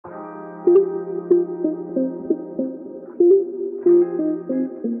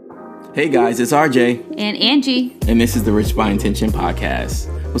Hey guys, it's RJ. And Angie. And this is the Rich by Intention podcast.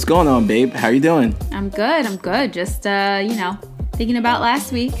 What's going on, babe? How you doing? I'm good. Just, thinking about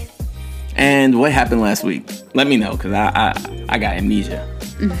last week. And what happened last week? Let me know, because I got amnesia.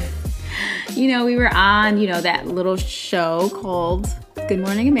 We were on, that little show called Good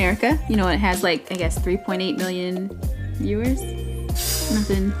Morning America. It has 3.8 million viewers.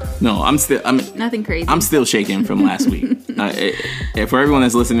 Nothing. No, nothing crazy. I'm still shaking from last week. For everyone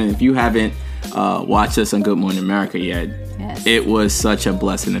that's listening, if you haven't watched us on Good Morning America yet, yes. It was such a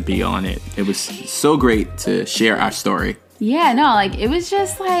blessing to be on it. It was so great to share our story. Yeah, no, it was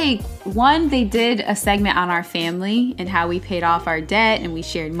just one, they did a segment on our family and how we paid off our debt and we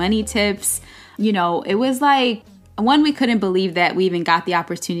shared money tips. It was one, we couldn't believe that we even got the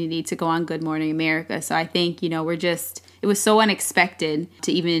opportunity to go on Good Morning America. So I think, it was so unexpected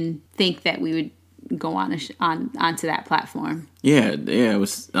to even think that we would go onto that platform. Yeah, it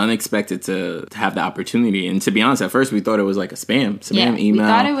was unexpected to have the opportunity. And to be honest, at first we thought it was like a spam email. We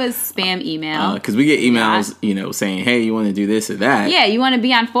thought it was spam email. Because we get emails, saying, hey, you want to do this or that? Yeah, you want to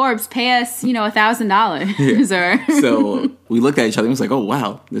be on Forbes, pay us, $1,000. So we looked at each other and was like, oh,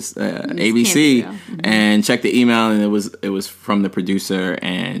 wow, this ABC. And checked the email, and it was from the producer,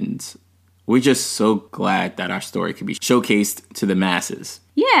 and we're just so glad that our story could be showcased to the masses.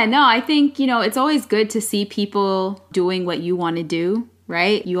 Yeah, no, I think, it's always good to see people doing what you want to do,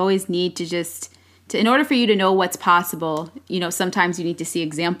 right? You always need to in order for you to know what's possible, sometimes you need to see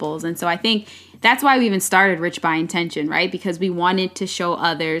examples. And so I think that's why we even started Rich by Intention, right? Because we wanted to show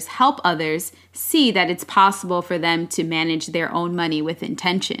others, help others see that it's possible for them to manage their own money with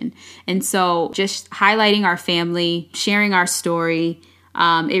intention. And so just highlighting our family, sharing our story,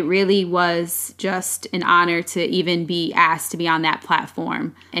 it really was just an honor to even be asked to be on that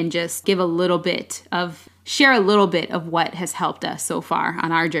platform and just share a little bit of what has helped us so far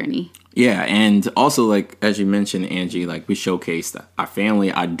on our journey. Yeah, and also, as you mentioned, Angie, we showcased our family,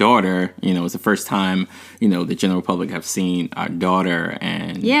 our daughter. It's the first time, the general public have seen our daughter.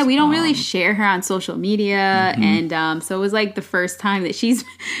 And yeah, we don't really share her on social media. Mm-hmm. And so it was the first time that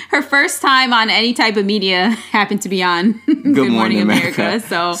her first time on any type of media happened to be on Good Morning America.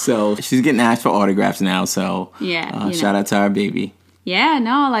 So she's getting asked for autographs now. So yeah, shout out to our baby. Yeah,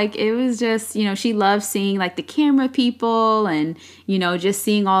 no, it was just, she loves seeing the camera people and, just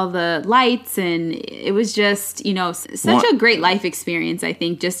seeing all the lights. And it was just, such a great life experience, I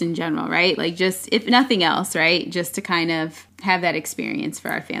think, just in general, right? Just if nothing else, right? Just to kind of have that experience for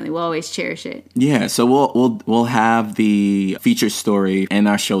our family. We'll always cherish it. Yeah, so we'll have the featured story in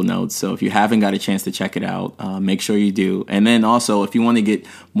our show notes. So if you haven't got a chance to check it out, make sure you do. And then also, if you want to get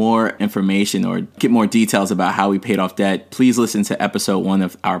more information or get more details about how we paid off debt, please listen to episode 1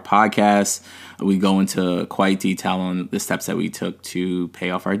 of our podcast. We go into quite detail on the steps that we took to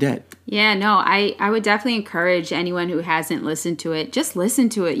pay off our debt. Yeah, no, I would definitely encourage anyone who hasn't listened to it, just listen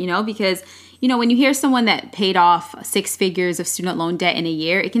to it, because when you hear someone that paid off 6 figures of student loan debt in a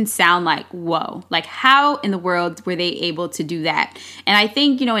year, it can sound like, whoa, how in the world were they able to do that? And I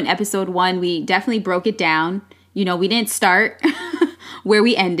think, in episode 1, we definitely broke it down. We didn't start where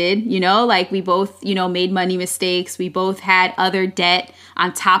we ended, we both, made money mistakes. We both had other debt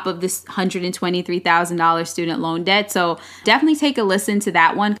on top of this $123,000 student loan debt. So definitely take a listen to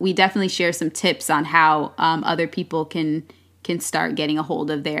that one. We definitely share some tips on how other people can start getting a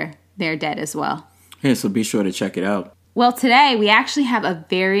hold of their debt as well. Yeah, so be sure to check it out. Well, today we actually have a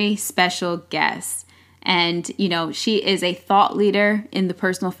very special guest. And, she is a thought leader in the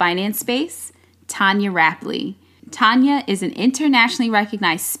personal finance space, Tanya Rapley. Tanya is an internationally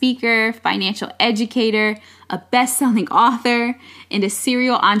recognized speaker, financial educator, a best-selling author, and a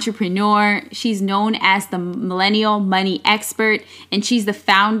serial entrepreneur. She's known as the Millennial Money Expert, and she's the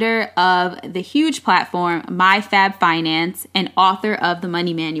founder of the huge platform MyFab Finance and author of the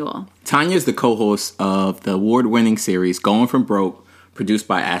Money Manual. Tanya is the co-host of the award-winning series Going From Broke, produced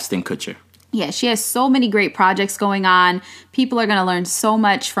by Ashton Kutcher. Yeah, she has so many great projects going on. People are going to learn so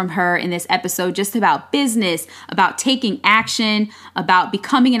much from her in this episode, just about business, about taking action, about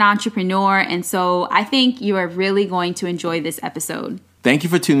becoming an entrepreneur. And so I think you are really going to enjoy this episode. Thank you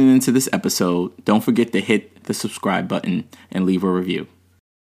for tuning into this episode. Don't forget to hit the subscribe button and leave a review.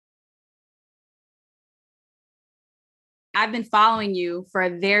 I've been following you for a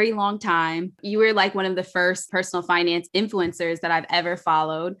very long time. You were one of the first personal finance influencers that I've ever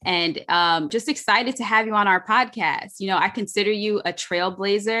followed, and just excited to have you on our podcast. I consider you a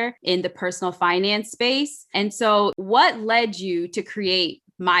trailblazer in the personal finance space. And so what led you to create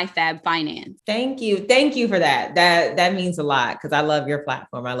My Fab Finance. Thank you. Thank you for that. That means a lot because I love your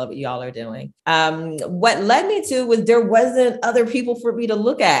platform. I love what y'all are doing. What led me to was there wasn't other people for me to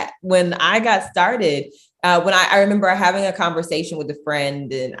look at when I got started. When I remember having a conversation with a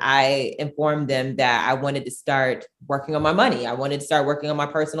friend and I informed them that I wanted to start working on my money. I wanted to start working on my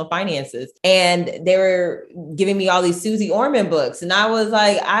personal finances. And they were giving me all these Susie Orman books. And I was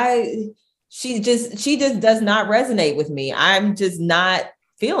like, she just does not resonate with me. I'm just not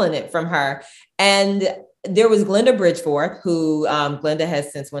feeling it from her. And there was Glenda Bridgeforth, who Glenda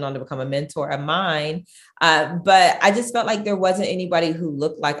has since went on to become a mentor of mine. But I just felt like there wasn't anybody who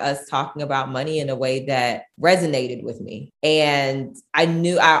looked like us talking about money in a way that resonated with me. And I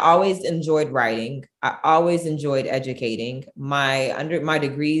knew I always enjoyed writing. I always enjoyed educating. My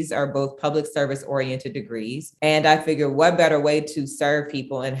degrees are both public service oriented degrees. And I figured what better way to serve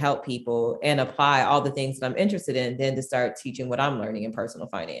people and help people and apply all the things that I'm interested in than to start teaching what I'm learning in personal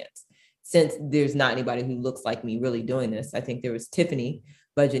finance. Since there's not anybody who looks like me really doing this. I think there was Tiffany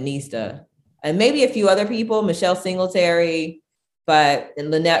Budgetnista and maybe a few other people, Michelle Singletary, and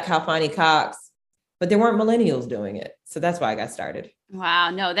Lynette Kalfani Cox, but there weren't millennials doing it. So that's why I got started. Wow.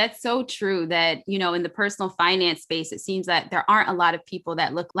 No, that's so true that, in the personal finance space, it seems that there aren't a lot of people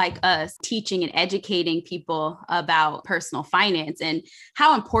that look like us teaching and educating people about personal finance and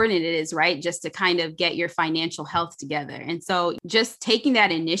how important it is, right? Just to kind of get your financial health together. And so just taking that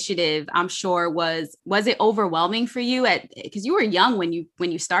initiative, I'm sure was it overwhelming for you because you were young when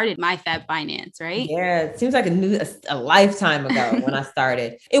you started My Fab Finance, right? Yeah. It seems like a lifetime ago when I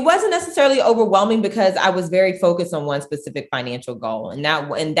started. It wasn't necessarily overwhelming because I was very focused on one specific financial goal. And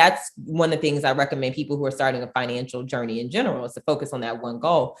that's one of the things I recommend people who are starting a financial journey in general is to focus on that one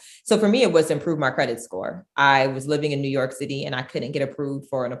goal. So for me, it was to improve my credit score. I was living in New York City and I couldn't get approved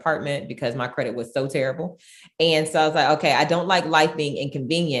for an apartment because my credit was so terrible. And so I was like, okay, I don't like life being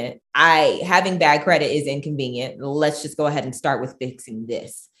inconvenient. Having bad credit is inconvenient. Let's just go ahead and start with fixing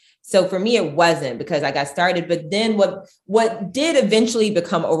this. So for me, it wasn't because I got started. But then what did eventually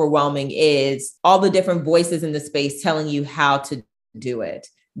become overwhelming is all the different voices in the space telling you how to do it.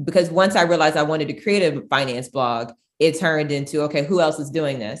 Because once I realized I wanted to create a finance blog, it turned into, okay, who else is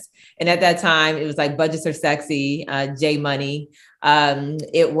doing this? And at that time, it was like Budgets Are Sexy, J Money.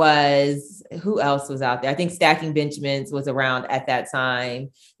 It was, who else was out there? I think Stacking Benjamins was around at that time.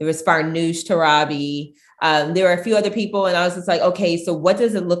 There was Farnoosh Torabi. There were a few other people. And I was just like, okay, so what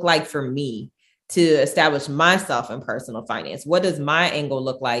does it look like for me to establish myself in personal finance? What does my angle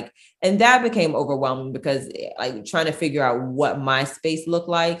look like? And that became overwhelming because like trying to figure out what my space looked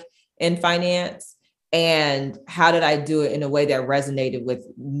like in finance and how did I do it in a way that resonated with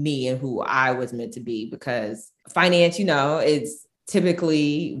me and who I was meant to be, because finance, it's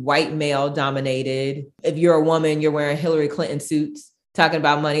typically white male dominated. If you're a woman, you're wearing Hillary Clinton suits talking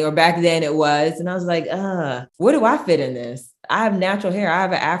about money, or back then it was. And I was like, where do I fit in this? I have natural hair. I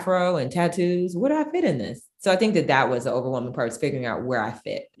have an afro and tattoos. Where do I fit in this? So I think that was the overwhelming part, is figuring out where I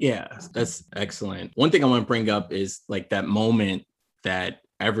fit. Yeah, that's excellent. One thing I want to bring up is like that moment that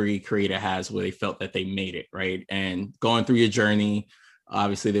every creator has where they felt that they made it, right? And going through your journey,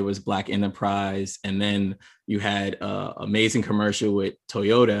 obviously there was Black Enterprise, and then you had an amazing commercial with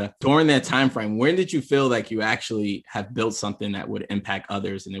Toyota. During that time frame, when did you feel like you actually have built something that would impact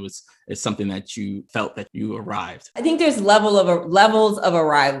others, and it's something that you felt that you arrived? I think there's levels of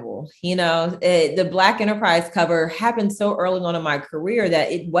arrival. The Black Enterprise cover happened so early on in my career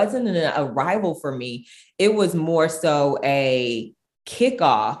that it wasn't an arrival for me. It was more so a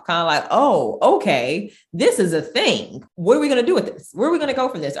kickoff, kind of like, oh, okay, this is a thing. What are we going to do with this? Where are we going to go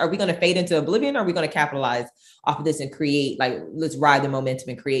from this? Are we going to fade into oblivion? Or are we going to capitalize off of this and create, let's ride the momentum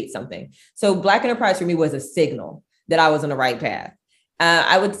and create something? So Black Enterprise for me was a signal that I was on the right path.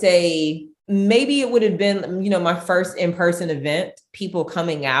 I would say maybe it would have been, my first in-person event, people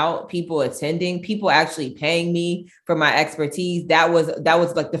coming out, people attending, people actually paying me for my expertise. That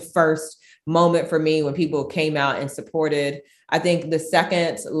was like the first moment for me when people came out and supported. I think the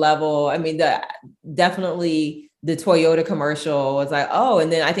second level, definitely the Toyota commercial was like, oh,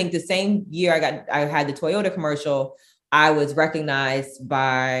 and then I think the same year I had the Toyota commercial, I was recognized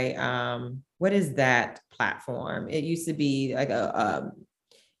by, what is that platform? It used to be like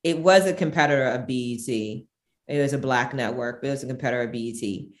it was a competitor of BET. It was a Black network, but it was a competitor of BET.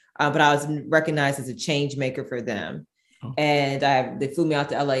 But I was recognized as a change maker for them. And they flew me out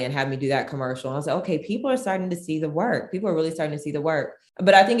to LA and had me do that commercial. And I was like, okay, people are starting to see the work. People are really starting to see the work.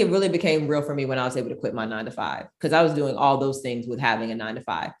 But I think it really became real for me when I was able to quit my 9-to-5, because I was doing all those things with having a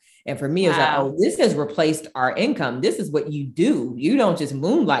 9-to-5. And for me, it's like, oh, this has replaced our income. This is what you do. You don't just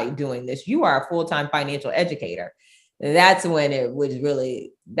moonlight doing this. You are a full-time financial educator. that's when it was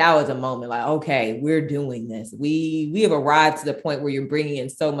really, that was a moment like, okay, we're doing this. We have arrived to the point where you're bringing in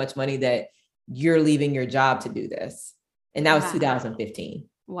so much money that you're leaving your job to do this. And that was 2015.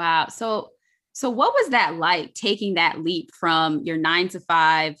 Wow. So what was that like, taking that leap from your 9 to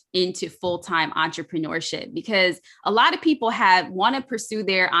 5 into full-time entrepreneurship? Because a lot of people want to pursue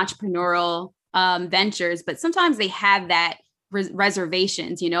their entrepreneurial ventures, but sometimes they have that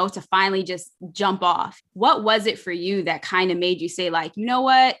reservations, to finally just jump off. What was it for you that kind of made you say like, you know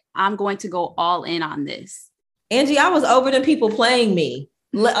what, I'm going to go all in on this? Angie, I was over them people playing me.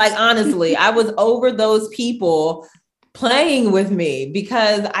 Like, honestly, I was over those people playing with me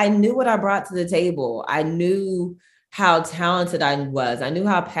because I knew what I brought to the table. I knew how talented I was. I knew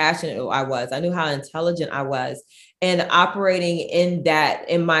how passionate I was. I knew how intelligent I was. And operating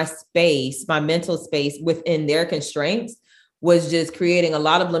in my space, my mental space within their constraints was just creating a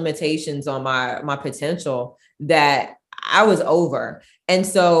lot of limitations on my potential that I was over. And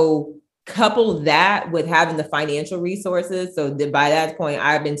so couple that with having the financial resources. So by that point,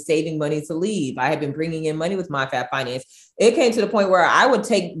 I've been saving money to leave. I had been bringing in money with MyFab Finance. It came to the point where I would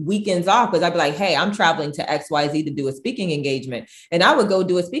take weekends off because I'd be like, hey, I'm traveling to XYZ to do a speaking engagement. And I would go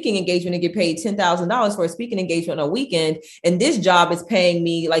do a speaking engagement and get paid $10,000 for a speaking engagement on a weekend. And this job is paying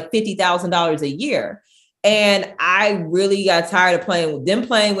me like $50,000 a year. And I really got tired of playing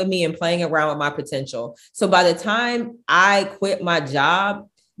with me and playing around with my potential. So by the time I quit my job,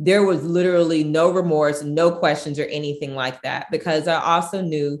 there was literally no remorse, no questions or anything like that, because I also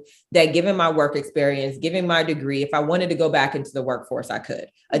knew that given my work experience, given my degree, if I wanted to go back into the workforce, I could.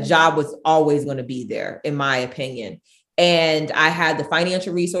 A job was always going to be there, in my opinion. And I had the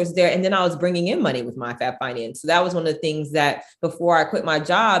financial resources there. And then I was bringing in money with MyFab Finance. So that was one of the things that before I quit my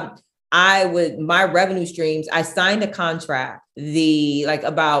job, my revenue streams, I signed a contract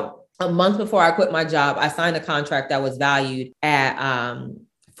about a month before I quit my job, I signed a contract that was valued at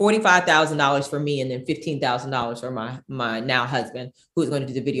 $45,000 for me and then $15,000 for my now husband, who's going to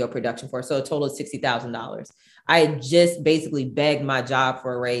do the video production for us. So a total of $60,000. I had just basically begged my job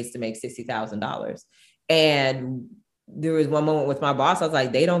for a raise to make $60,000. And there was one moment with my boss, I was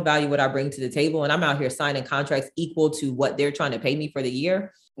like, they don't value what I bring to the table. And I'm out here signing contracts equal to what they're trying to pay me for the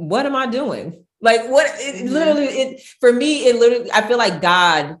year. What am I doing? Like for me, I feel like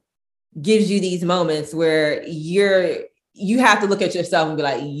God gives you these moments where you have to look at yourself and be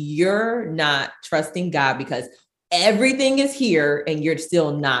like, you're not trusting God because everything is here and you're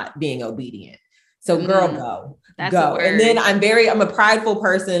still not being obedient. So girl, go. And then I'm a prideful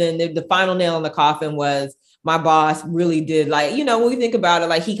person. And the final nail in the coffin was my boss really did when we think about it,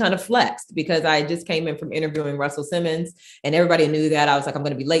 like he kind of flexed because I just came in from interviewing Russell Simmons and everybody knew that. I was like, I'm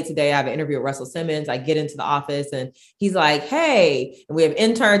going to be late today. I have an interview with Russell Simmons. I get into the office and he's like, hey, and we have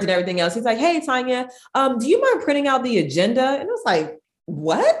interns and everything else. He's like, hey, Tanya, do you mind printing out the agenda? And I was like,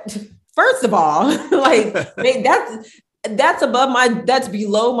 what? First of all, that's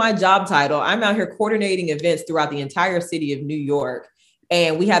below my job title. I'm out here coordinating events throughout the entire city of New York.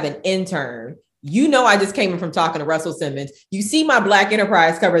 And we have an intern. I just came in from talking to Russell Simmons. You see my Black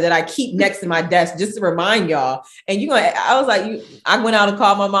Enterprise cover that I keep next to my desk just to remind y'all. And I went out and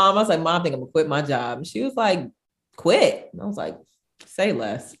called my mom. I was like, Mom, I think I'm gonna quit my job. And she was like, quit. And I was like, say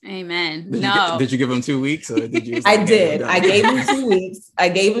less. Amen. Did you give him 2 weeks? Or did you? I did. I gave him 2 weeks. I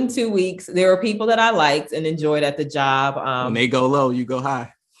gave him 2 weeks. There were people that I liked and enjoyed at the job. When they go low, you go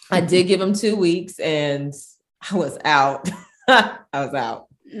high. I did give him 2 weeks and I was out. I was out.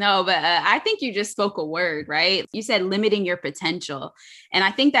 No, but I think you just spoke a word, right? You said limiting your potential. And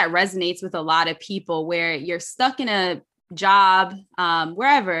I think that resonates with a lot of people where you're stuck in a job,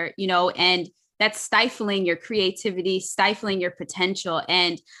 wherever, and that's stifling your creativity, stifling your potential.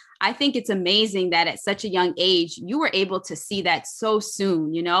 And I think it's amazing that at such a young age, you were able to see that so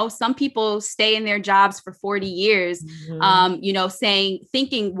soon. Some people stay in their jobs for 40 years,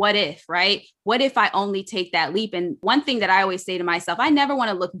 thinking, what if, right? What if I only take that leap? And one thing that I always say to myself, I never want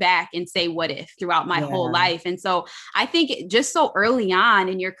to look back and say, what if throughout my whole life. And so I think just so early on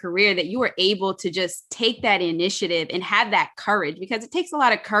in your career that you were able to just take that initiative and have that courage, because it takes a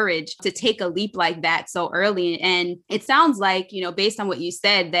lot of courage to take a leap like that so early. And it sounds like, based on what you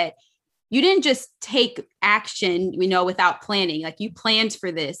said, that you didn't just take action, without planning, like you planned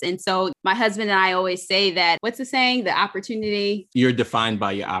for this. And so my husband and I always say that, what's the saying? The opportunity. You're defined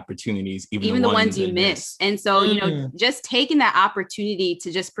by your opportunities, even the ones you miss. And so, just taking that opportunity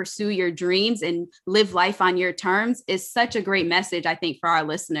to just pursue your dreams and live life on your terms is such a great message, I think, for our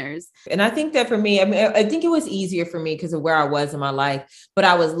listeners. And I think that for me, I think it was easier for me because of where I was in my life, but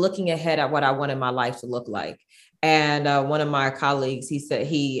I was looking ahead at what I wanted my life to look like. And one of my colleagues, he said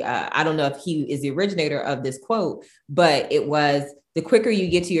I don't know if he is the originator of this quote, but it was, the quicker you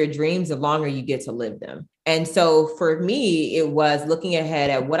get to your dreams, the longer you get to live them. And so for me, it was looking ahead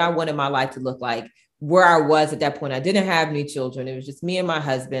at what I wanted my life to look like, where I was at that point. I didn't have any children. It was just me and my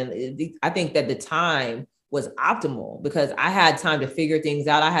husband. I think that the time was optimal because I had time to figure things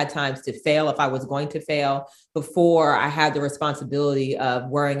out. I had times to fail if I was going to fail before I had the responsibility of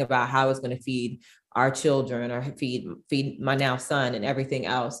worrying about how I was going to feed our children or feed my now son and everything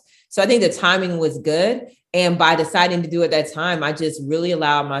else. So I think the timing was good. And by deciding to do it at that time, I just really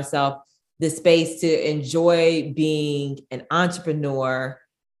allowed myself the space to enjoy being an entrepreneur,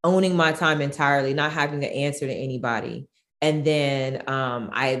 owning my time entirely, not having to answer to anybody. And then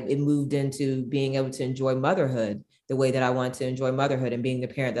it moved into being able to enjoy motherhood the way that I want to enjoy motherhood and being the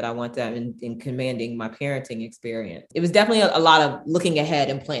parent that I want to and commanding my parenting experience. It was definitely a lot of looking ahead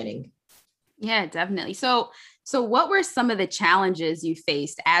and planning. Yeah, definitely. So what were some of the challenges you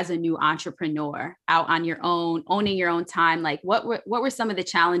faced as a new entrepreneur out on your own, owning your own time? Like what were some of the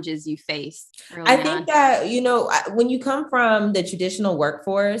challenges you faced early I think that, when you come from the traditional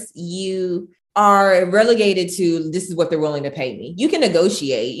workforce, you are relegated to, this is what they're willing to pay me. You can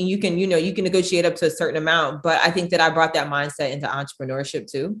negotiate and you can negotiate up to a certain amount, but I think that I brought that mindset into entrepreneurship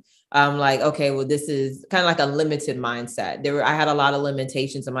too. Like, okay, well, this is kind of like a limited mindset. I had a lot of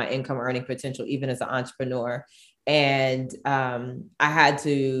limitations in my income earning potential, even as an entrepreneur. And I had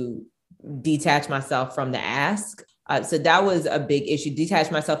to detach myself from the ask. So that was a big issue.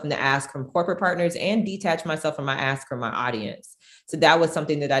 Detach myself from the ask from corporate partners and detach myself from my ask from my audience. So that was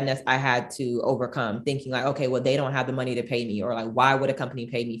something that I had to overcome, thinking like, okay, well, they don't have the money to pay me, or like, why would a company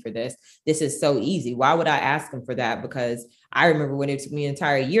pay me for this? This is so easy. Why would I ask them for that? Because I remember when it took me an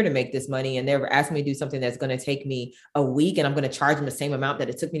entire year to make this money and they were asking me to do something that's going to take me a week and I'm going to charge them the same amount that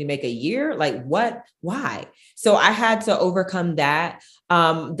it took me to make a year. Like what? Why? So I had to overcome that.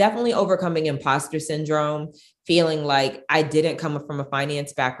 Definitely overcoming imposter syndrome, feeling like I didn't come from a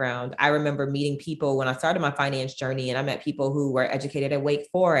finance background. I remember meeting people when I started my finance journey, and I met people who were educated at Wake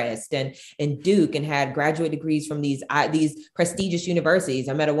Forest and Duke and had graduate degrees from these prestigious universities.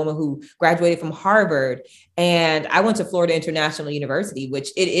 I met a woman who graduated from Harvard, and I went to Florida International University, which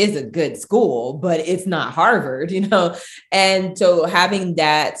it is a good school, but it's not Harvard, And so having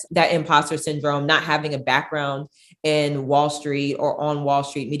that imposter syndrome, not having a background in Wall Street or on Wall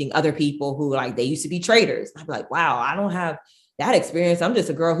Street, meeting other people who like, they used to be traders. I'm like, wow, I don't have that experience. I'm just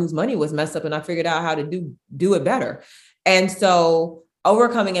a girl whose money was messed up and I figured out how to do it better. And so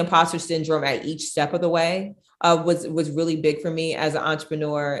overcoming imposter syndrome at each step of the way was really big for me as an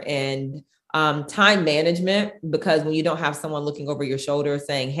entrepreneur. And time management, because when you don't have someone looking over your shoulder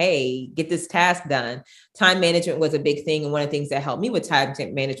saying, hey, get this task done, time management was a big thing. And one of the things that helped me with time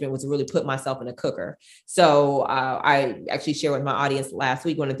management was to really put myself in a cooker. So I actually shared with my audience last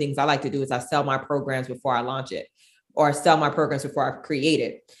week, one of the things I like to do is I sell my programs before I launch it, or sell my programs before I create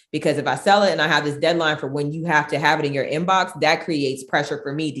it. Because if I sell it and I have this deadline for when you have to have it in your inbox, that creates pressure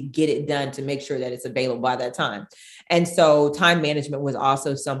for me to get it done, to make sure that it's available by that time. And so time management was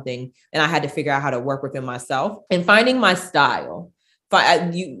also something, and I had to figure out how to work within myself and finding my style.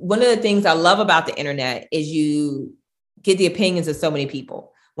 One of the things I love about the internet is you get the opinions of so many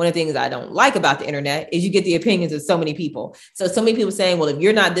people. One of the things I don't like about the internet is you get the opinions of so many people. So many people saying, well, if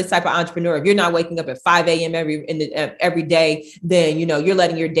you're not this type of entrepreneur, if you're not waking up at 5 a.m. every day, then, you're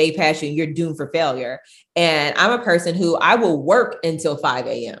letting your day pass you and you're doomed for failure. And I'm a person who I will work until 5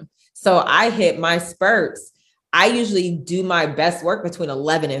 a.m. So I hit my spurts. I usually do my best work between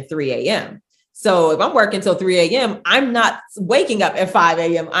 11 and 3 a.m. So if I'm working until 3 a.m., I'm not waking up at 5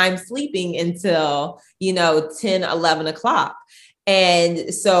 a.m. I'm sleeping until, 10, 11 o'clock.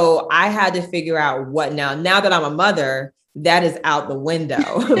 And so I had to figure out what now that I'm a mother, that is out the window.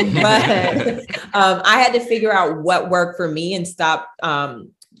 But I had to figure out what worked for me and stop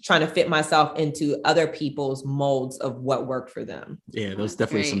trying to fit myself into other people's molds of what worked for them. Yeah, those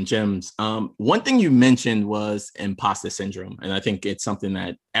definitely some gems. One thing you mentioned was imposter syndrome. And I think it's something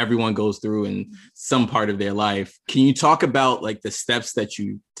that everyone goes through in some part of their life. Can you talk about like the steps that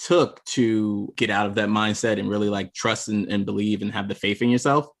you took to get out of that mindset and really like trust and believe and have the faith in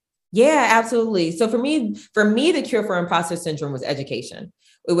yourself? Yeah, absolutely. So for me, the cure for imposter syndrome was education.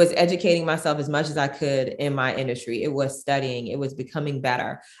 It was educating myself as much as I could in my industry. It was studying. It was becoming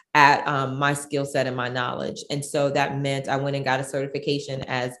better at my skill set and my knowledge. And so that meant I went and got a certification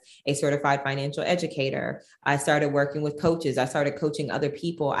as a certified financial educator. I started working with coaches. I started coaching other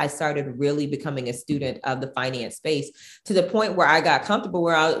people. I started really becoming a student of the finance space to the point where I got comfortable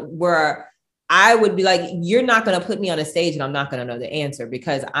where I would be like, you're not going to put me on a stage and I'm not going to know the answer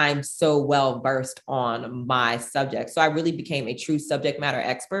because I'm so well versed on my subject. So I really became a true subject matter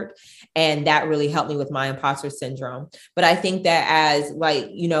expert. And that really helped me with my imposter syndrome. But I think that as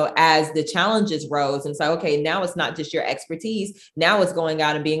as the challenges rose and so, okay, now it's not just your expertise. Now it's going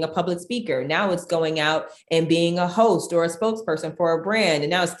out and being a public speaker. Now it's going out and being a host or a spokesperson for a brand.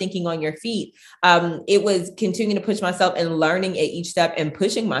 And now it's thinking on your feet. It was continuing to push myself and learning at each step and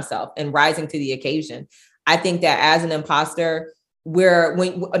pushing myself and rising to the occasion. I think that as an imposter,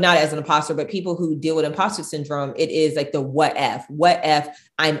 not as an imposter, but people who deal with imposter syndrome, it is like the what if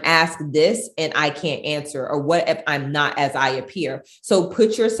I'm asked this and I can't answer, or what if I'm not as I appear. So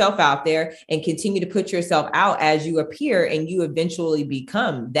put yourself out there and continue to put yourself out as you appear, and you eventually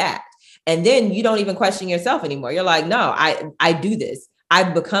become that. And then you don't even question yourself anymore. You're like, no, I do this.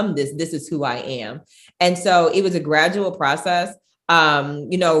 I've become this. This is who I am. And so it was a gradual process.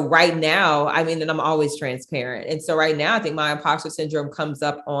 Right now, and I'm always transparent. And so right now, I think my imposter syndrome comes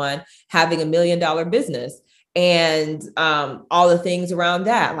up on having $1 million business and all the things around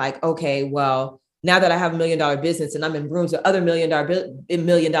that. Like, okay, well, now that I have $1 million business and I'm in rooms with other $1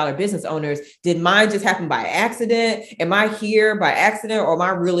 million business owners, did mine just happen by accident? Am I here by accident, or am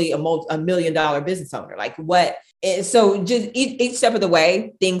I really a $1 million business owner? Like what? So just each step of the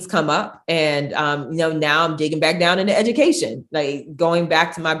way, things come up. And, now I'm digging back down into education, like going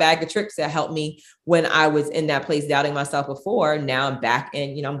back to my bag of tricks that helped me when I was in that place, doubting myself before. Now I'm back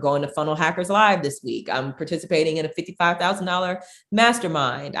and, I'm going to Funnel Hackers Live this week. I'm participating in a $55,000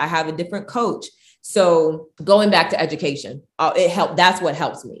 mastermind. I have a different coach. So going back to education, it helped. That's what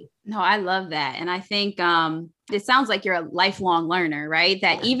helps me. No, I love that. And I think it sounds like you're a lifelong learner, right?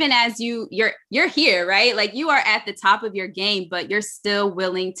 That even as you're here, right? Like you are at the top of your game, but you're still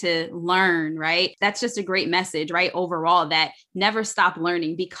willing to learn, right? That's just a great message, right? Overall, that never stop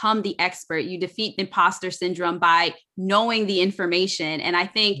learning, become the expert. You defeat imposter syndrome by knowing the information. And I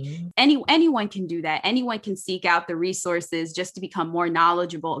think anyone can do that. Anyone can seek out the resources just to become more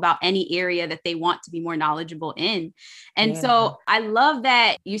knowledgeable about any area that they want to be more knowledgeable in. And so I love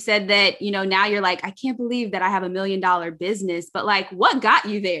that you said that, now you're like, I can't believe that I have $1 million business, but like, what got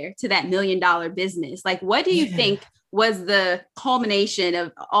you there to that $1 million business? Like, what do you think was the culmination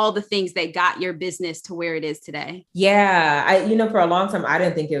of all the things that got your business to where it is today? Yeah. For a long time, I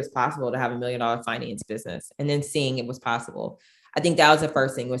didn't think it was possible to have $1 million finance business, and then seeing it was possible. I think that was the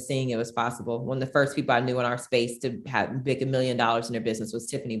first thing, was seeing it was possible. One of the first people I knew in our space to have big $1 million in their business was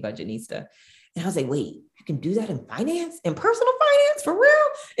Tiffany Budgetnista. And I was like, wait, you can do that in finance, in personal finance, for real?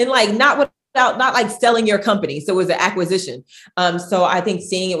 And like, not like selling your company. So it was an acquisition. So I think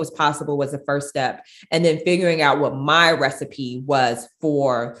seeing it was possible was the first step. And then figuring out what my recipe was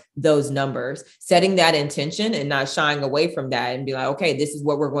for those numbers, setting that intention and not shying away from that, and be like, okay, this is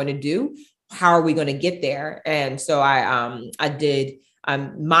what we're going to do. How are we going to get there? And so I did.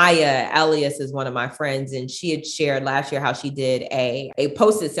 Maya Elias is one of my friends, and she had shared last year how she did a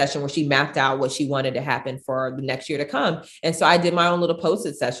post-it session where she mapped out what she wanted to happen for the next year to come. And so I did my own little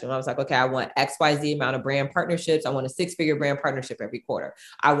post-it session. I was like, okay, I want XYZ amount of brand partnerships. I want a 6-figure brand partnership every quarter.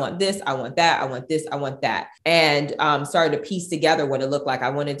 I want this, I want that, I want this, I want that. And started to piece together what it looked like.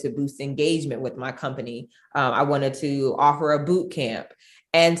 I wanted to boost engagement with my company. I wanted to offer a boot camp.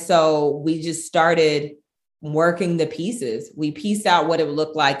 And so we just started working the pieces. We pieced out what it would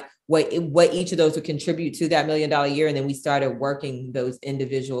look like, what each of those would contribute to that $1 million year. And then we started working those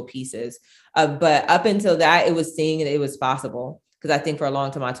individual pieces. But up until that, it was seeing that it was possible. Because I think for a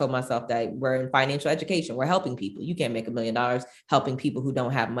long time, I told myself that we're in financial education. We're helping people. You can't make $1 million helping people who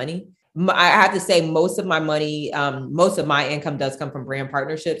don't have money. I have to say most of my money, most of my income does come from brand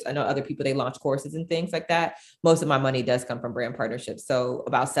partnerships. I know other people, they launch courses and things like that. Most of my money does come from brand partnerships. So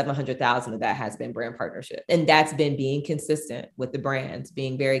about 700,000 of that has been brand partnership. And that's been being consistent with the brands,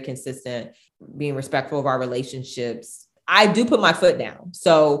 being very consistent, being respectful of our relationships. I do put my foot down.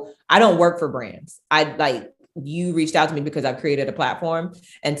 So I don't work for brands. You reached out to me because I've created a platform.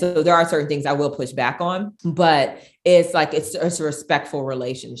 And so there are certain things I will push back on, but it's a respectful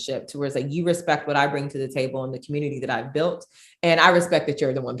relationship to where it's like, you respect what I bring to the table and the community that I've built. And I respect that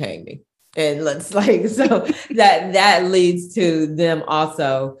you're the one paying me. And so that leads to them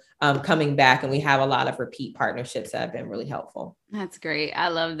also coming back. And we have a lot of repeat partnerships that have been really helpful. That's great. I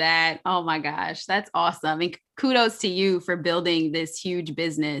love that. Oh my gosh, that's awesome. And kudos to you for building this huge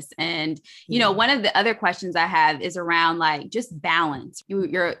business. And, one of the other questions I have is around like just balance. You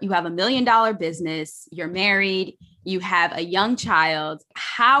have $1 million business, you're married, you have a young child.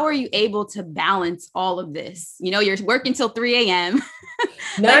 How are you able to balance all of this? You're working till 3 a.m.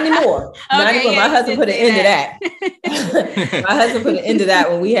 Not anymore. Not anymore. My husband put an end to that. My husband put an end to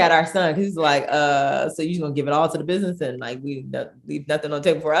that when we had our son. He's like, so you're gonna give it all to the business and like we leave nothing on the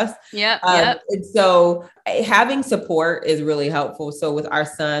table for us. Yep. And so having support is really helpful. So with our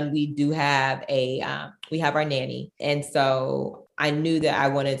son, we do have we have our nanny. And so I knew that I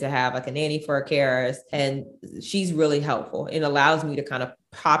wanted to have like a nanny for Karis, and she's really helpful. It allows me to kind of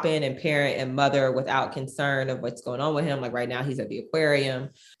pop in and parent and mother without concern of what's going on with him. Like right now he's at the aquarium.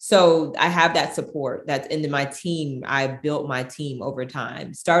 So I have that support that's in my team. I built my team over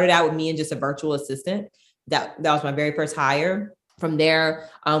time. Started out with me and just a virtual assistant. That was my very first hire. From there,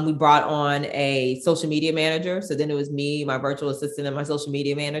 we brought on a social media manager. So then it was me, my virtual assistant, and my social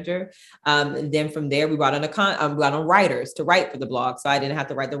media manager. And then from there, we brought on writers to write for the blog. So I didn't have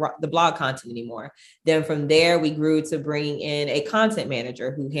to write the blog content anymore. Then from there, we grew to bringing in a content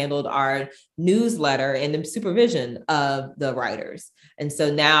manager who handled our newsletter and the supervision of the writers. And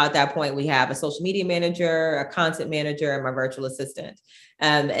so now at that point, we have a social media manager, a content manager, and my virtual assistant.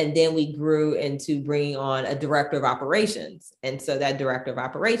 And then we grew into bringing on a director of operations. And so that director of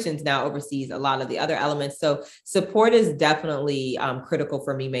operations now oversees a lot of the other elements. So support is definitely critical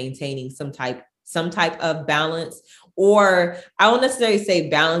for me maintaining some type of balance, or I won't necessarily say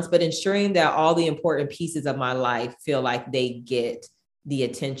balance, but ensuring that all the important pieces of my life feel like they get the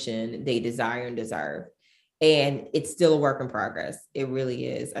attention they desire and deserve. And it's still a work in progress. It really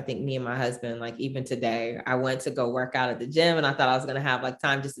is. I think me and my husband, like even today, I went to go work out at the gym and I thought I was going to have like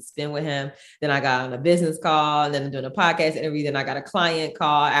time just to spend with him. Then I got on a business call and then I'm doing a podcast interview. Then I got a client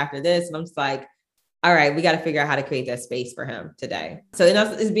call after this. And I'm just like, all right, we got to figure out how to create that space for him today. So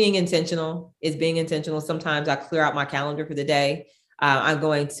it's being intentional. It's being intentional. Sometimes I clear out my calendar for the day. I'm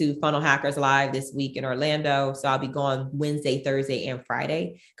going to Funnel Hackers Live this week in Orlando. So I'll be gone Wednesday, Thursday, and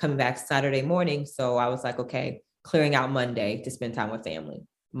Friday, coming back Saturday morning. So I was like, okay, clearing out Monday to spend time with family.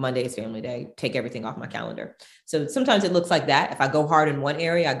 Monday is family day, take everything off my calendar. So sometimes it looks like that. If I go hard in one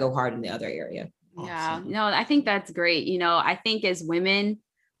area, I go hard in the other area. Yeah, no, I think that's great. I think as women,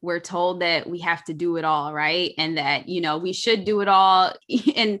 we're told that we have to do it all, right? And that, we should do it all.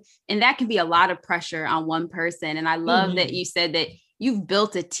 And that can be a lot of pressure on one person. And I love that you said that you've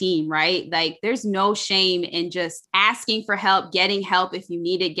built a team, right? Like there's no shame in just asking for help, getting help if you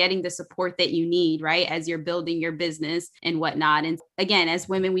need it, getting the support that you need, right? As you're building your business and whatnot. And again, as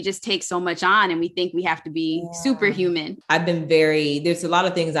women, we just take so much on and we think we have to be superhuman. I've been there's a lot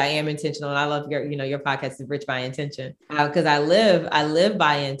of things I am intentional. And I love your podcast is rich by intention because I live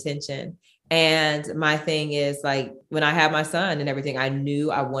by intention. And my thing is like, when I had my son and everything, I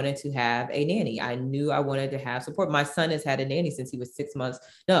knew I wanted to have a nanny. I knew I wanted to have support. My son has had a nanny since he was 6 months.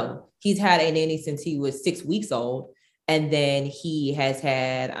 No, he's had a nanny since he was 6 weeks old. And then he has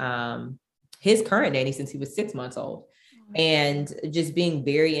had his current nanny since he was 6 months old. And just being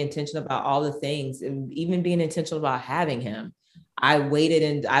very intentional about all the things and even being intentional about having him. I waited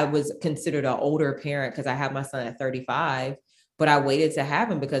and I was considered an older parent because I had my son at 35. But I waited to have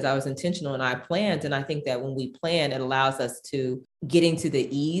him because I was intentional and I planned. And I think that when we plan, it allows us to get into the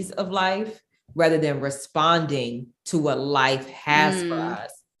ease of life rather than responding to what life has for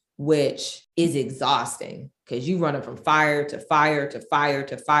us, which is exhausting because you run from fire to fire to fire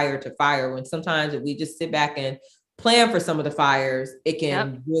to fire to fire. When sometimes if we just sit back and plan for some of the fires, it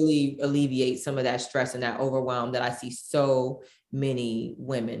can really alleviate some of that stress and that overwhelm that I see so many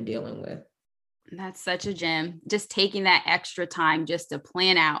women dealing with. That's such a gem. Just taking that extra time just to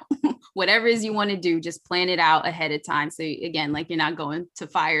plan out whatever it is you want to do, just plan it out ahead of time. So again, like you're not going to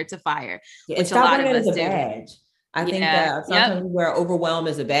fire, which a lot of us do. Badge. I think that sometimes we wear overwhelm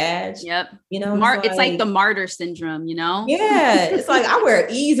as a badge. Yep. It's like the martyr syndrome, Yeah. It's like I wear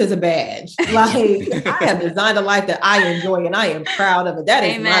ease as a badge. Like I have designed a life that I enjoy and I am proud of it. That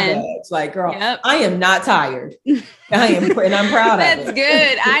is my badge. Like, girl, I am not tired. And I'm proud of it. That's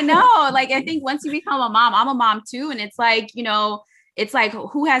good. I know. Like, I think once you become a mom, I'm a mom too. And it's like, it's like,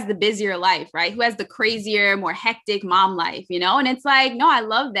 who has the busier life, right? Who has the crazier, more hectic mom life, And it's like, no, I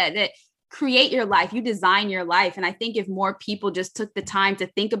love that create your life, you design your life. And I think if more people just took the time to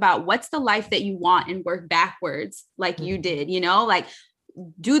think about what's the life that you want and work backwards like you did, like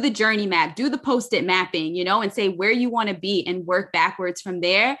do the journey map, do the Post-it mapping, and say where you want to be and work backwards from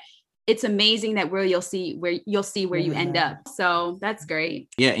there. It's amazing that you'll see where you end up. So that's great.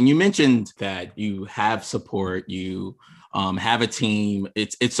 Yeah. And you mentioned that you have support, you have a team.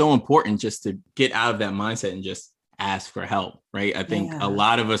 It's so important just to get out of that mindset and just ask for help, right? I think a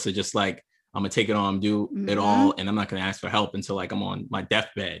lot of us are just like, I'm gonna take it on, do it all, and I'm not gonna ask for help until like I'm on my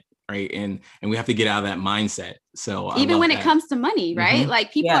deathbed, right? And we have to get out of that mindset. So even when it comes to money, right?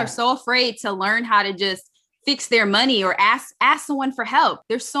 Like people are so afraid to learn how to just fix their money or ask someone for help.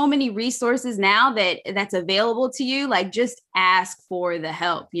 There's so many resources now that's available to you. Like just ask for the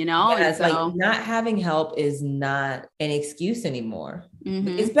help, you know? Yes, like not having help is not an excuse anymore.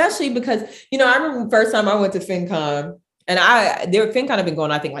 Especially because, you know, I remember the first time I went to FinCon, and FinCon had been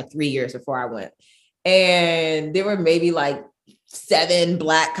going, I think like 3 years before I went. And there were maybe like 7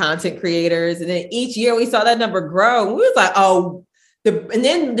 Black content creators. And then each year we saw that number grow. And we was like, oh, and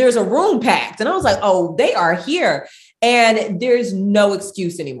then there's a room packed. And I was like, oh, they are here. And there's no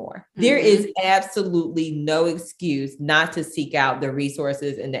excuse anymore. There is absolutely no excuse not to seek out the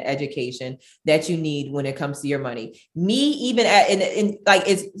resources and the education that you need when it comes to your money. Me, even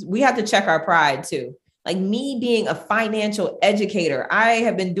we have to check our pride too. Like me being a financial educator, I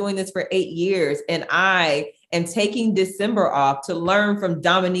have been doing this for 8 years, and I am taking December off to learn from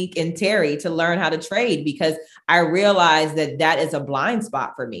Dominique and Terry to learn how to trade, because I realize that is a blind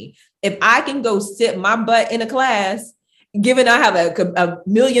spot for me. If I can go sit my butt in a class, given I have a $1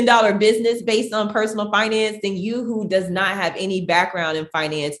 million business based on personal finance, then you who does not have any background in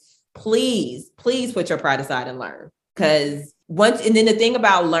finance, please put your pride aside and learn. Because and then the thing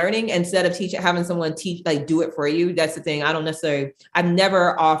about learning, instead of having someone teach, like do it for you, that's the thing. I've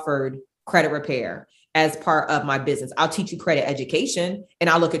never offered credit repair as part of my business. I'll teach you credit education, and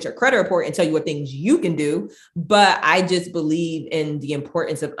I'll look at your credit report and tell you what things you can do. But I just believe in the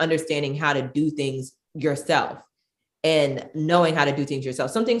importance of understanding how to do things yourself and knowing how to do things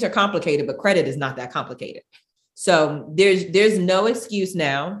yourself. Some things are complicated, but credit is not that complicated. So there's no excuse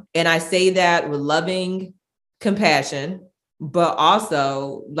now. And I say that with loving compassion, but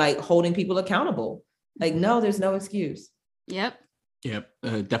also like holding people accountable. Like, no, there's no excuse. Yep.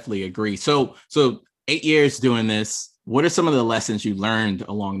 Definitely agree. So 8 years doing this, what are some of the lessons you learned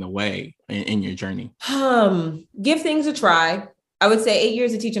along the way in your journey? Give things a try. I would say 8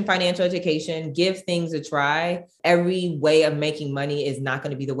 years of teaching financial education, give things a try. Every way of making money is not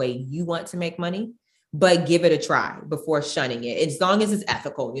going to be the way you want to make money, but give it a try before shunning it. As long as it's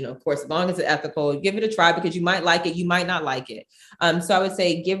ethical, you know, of course, as long as it's ethical, give it a try, because you might like it, you might not like it. So I would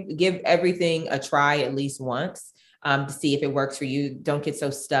say give everything a try at least once. To see if it works for you. Don't get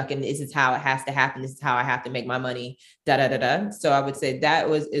so stuck in this is how it has to happen. This is how I have to make my money. So I would say that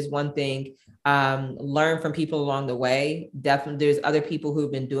is one thing. Learn from people along the way. Definitely, there's other people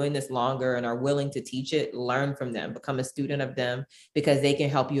who've been doing this longer and are willing to teach it. Learn from them. Become a student of them, because they can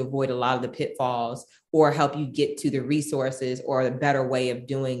help you avoid a lot of the pitfalls, or help you get to the resources or the better way of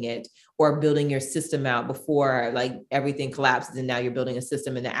doing it, or building your system out before like everything collapses and now you're building a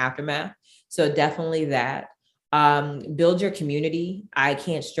system in the aftermath. So definitely that. Build your community. I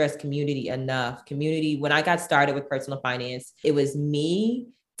can't stress community enough. Community. When I got started with personal finance, it was me,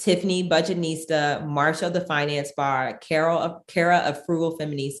 Tiffany Budgetnista, Marsha of the Finance Bar, Kara of Frugal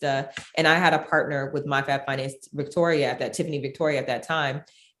Feminista, and I had a partner with My Fab Finance, Tiffany Victoria at that time,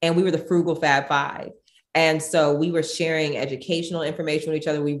 and we were the Frugal Fab Five. And so we were sharing educational information with each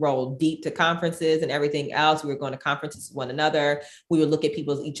other. We rolled deep to conferences and everything else. We were going to conferences with one another. We would look at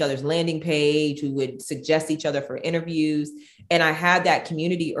each other's landing page. We would suggest each other for interviews. And I had that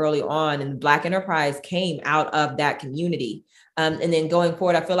community early on, and Black Enterprise came out of that community. And then going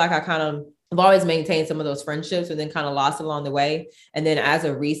forward, I feel like I've always maintained some of those friendships, and then kind of lost along the way. And then as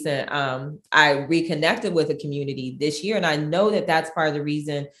of recent, I reconnected with a community this year. And I know that that's part of the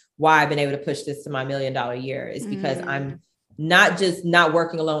reason why I've been able to push this to my $1 million year, is because I'm not just not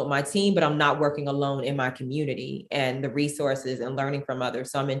working alone with my team, but I'm not working alone in my community and the resources and learning from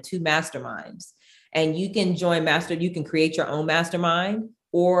others. So I'm in 2 masterminds, and you can you can create your own mastermind,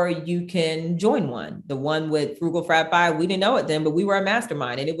 or you can join one. The one with Frugal Fab Five, we didn't know it then, but we were a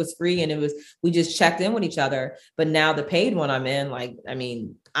mastermind, and it was free, and we just checked in with each other. But now the paid one I'm in,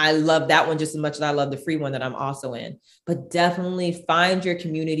 I love that one just as much as I love the free one that I'm also in. But definitely find your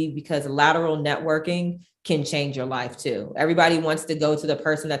community, because lateral networking can change your life too. Everybody wants to go to the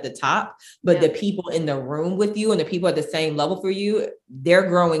person at the top, but the people in the room with you and the people at the same level for you, they're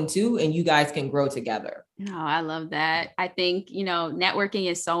growing too, and you guys can grow together. No, I love that. I think, networking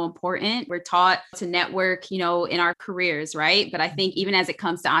is so important. We're taught to network, in our careers, right? But I think even as it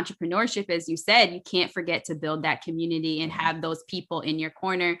comes to entrepreneurship, as you said, you can't forget to build that community and have those people in your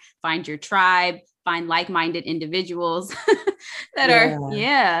corner, find your tribe, find like-minded individuals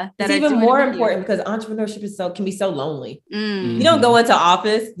It's even more important because entrepreneurship can be so lonely. Mm-hmm. You don't go into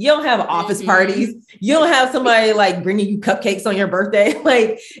office. You don't have office parties. You don't have somebody like bringing you cupcakes on your birthday.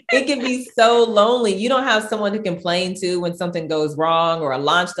 Like it can be so lonely. You don't have someone to complain to when something goes wrong or a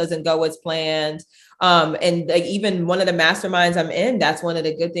launch doesn't go as planned. And like even one of the masterminds I'm in, that's one of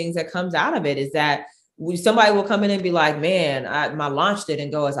the good things that comes out of it is that somebody will come in and be like, man, my launch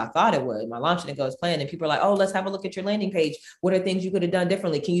didn't go as I thought it would. My launch didn't go as planned. And people are like, oh, let's have a look at your landing page. What are things you could have done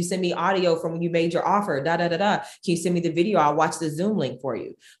differently? Can you send me audio from when you made your offer? Can you send me the video? I'll watch the Zoom link for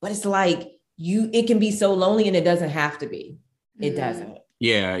you. But it's like, it can be so lonely, and it doesn't have to be. It doesn't.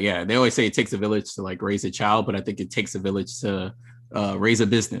 Yeah. They always say it takes a village to like raise a child, but I think it takes a village to raise a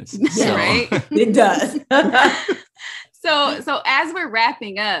business. Yeah, right? It does. So as we're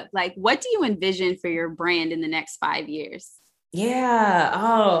wrapping up, like, what do you envision for your brand in the next 5 years?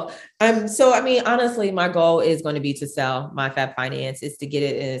 Yeah. Honestly, my goal is going to be to sell MyFab Finance, is to get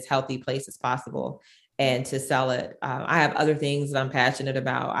it in as healthy place as possible and to sell it. I have other things that I'm passionate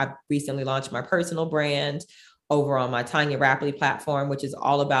about. I've recently launched my personal brand over on my Tanya Rapley platform, which is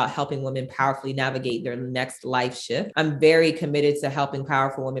all about helping women powerfully navigate their next life shift. I'm very committed to helping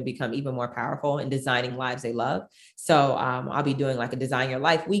powerful women become even more powerful and designing lives they love. So I'll be doing like a Design Your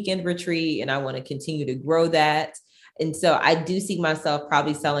Life weekend retreat, and I want to continue to grow that. And so I do see myself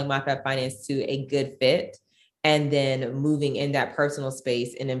probably selling MyFab Finance to a good fit, and then moving in that personal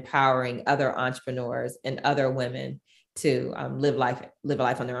space and empowering other entrepreneurs and other women to live a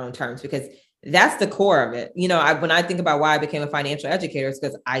life on their own terms, because that's the core of it. When I think about why I became a financial educator, it's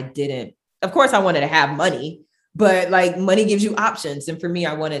because of course I wanted to have money, but like money gives you options. And for me,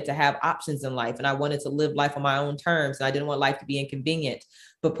 I wanted to have options in life, and I wanted to live life on my own terms. And I didn't want life to be inconvenient,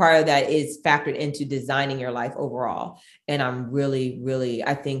 but part of that is factored into designing your life overall. And I'm really,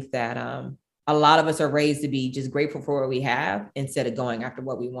 I think that a lot of us are raised to be just grateful for what we have instead of going after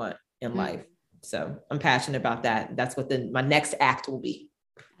what we want in life. So I'm passionate about that. That's what my next act will be.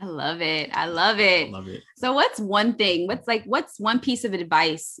 I love it. So what's one piece of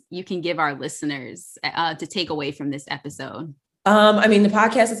advice you can give our listeners to take away from this episode? The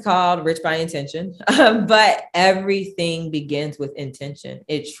podcast is called Rich by Intention, but everything begins with intention.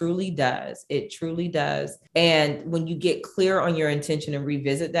 It truly does. And when you get clear on your intention and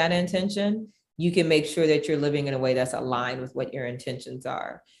revisit that intention, you can make sure that you're living in a way that's aligned with what your intentions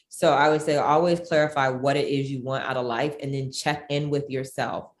are. So I would say always clarify what it is you want out of life, and then check in with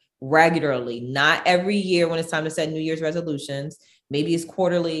yourself regularly, not every year when it's time to set New Year's resolutions. Maybe it's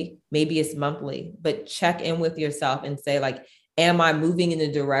quarterly, maybe it's monthly, but check in with yourself and say, like, am I moving in the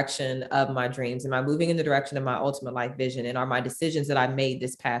direction of my dreams? Am I moving in the direction of my ultimate life vision? And are my decisions that I made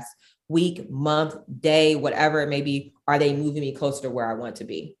this past week, month, day, whatever it may be, are they moving me closer to where I want to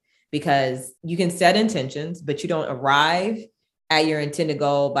be? Because you can set intentions, but you don't arrive at your intended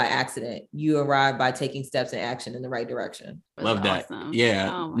goal by accident. You arrive by taking steps and action in the right direction. Love that. Awesome. Yeah.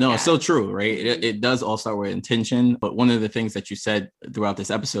 Oh no, God. It's so true, right? It does all start with intention. But one of the things that you said throughout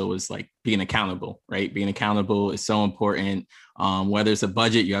this episode was like being accountable, right? Being accountable is so important. Whether it's a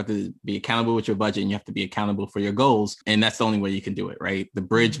budget, you have to be accountable with your budget, and you have to be accountable for your goals. And that's the only way you can do it, right? The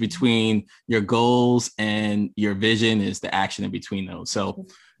bridge between your goals and your vision is the action in between those. So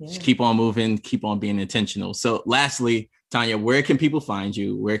just keep on moving, keep on being intentional. So lastly, Tanya, where can people find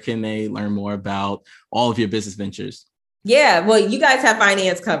you? Where can they learn more about all of your business ventures? Yeah, well, you guys have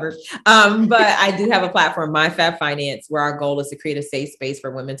finance covered. But I do have a platform, MyFab Finance, where our goal is to create a safe space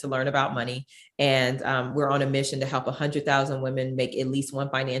for women to learn about money. And we're on a mission to help 100,000 women make at least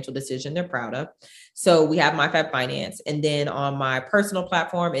one financial decision they're proud of. So we have MyFab Finance. And then on my personal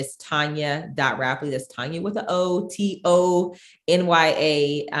platform, it's Tanya.Rapley. That's Tanya with an O, TONYA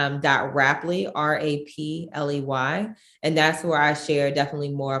 .Rapley, RAPLEY. And that's where I share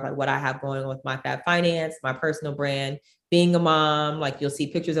definitely more of like what I have going on with MyFab Finance, my personal brand, being a mom. Like you'll see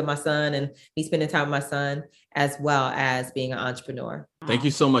pictures of my son and me spending time with my son, as well as being an entrepreneur. Thank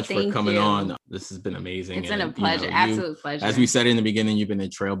you so much for coming on. This has been amazing. It's been a pleasure. Absolute pleasure. As we said in the beginning, you've been a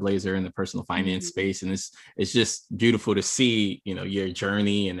trailblazer in the personal finance space. And it's just beautiful to see, your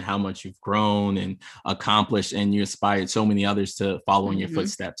journey and how much you've grown and accomplished, and you inspired so many others to follow in your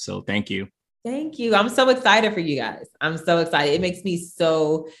footsteps. So thank you. Thank you. I'm so excited for you guys. I'm so excited. It makes me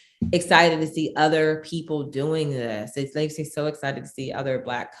so excited to see other people doing this. It makes me so excited to see other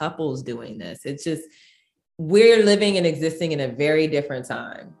Black couples doing this. It's just, we're living and existing in a very different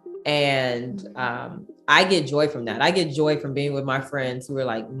time. And I get joy from that. I get joy from being with my friends who are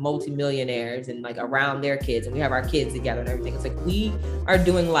like multimillionaires and like around their kids, and we have our kids together and everything. It's like we are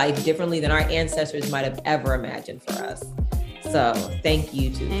doing life differently than our ancestors might have ever imagined for us. So thank you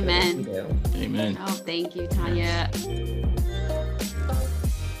too. Amen. Amen. Oh, thank you, Tanya.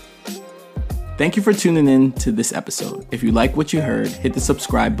 Thank you for tuning in to this episode. If you like what you heard, hit the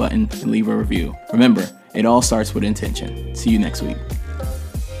subscribe button and leave a review. Remember, it all starts with intention. See you next week.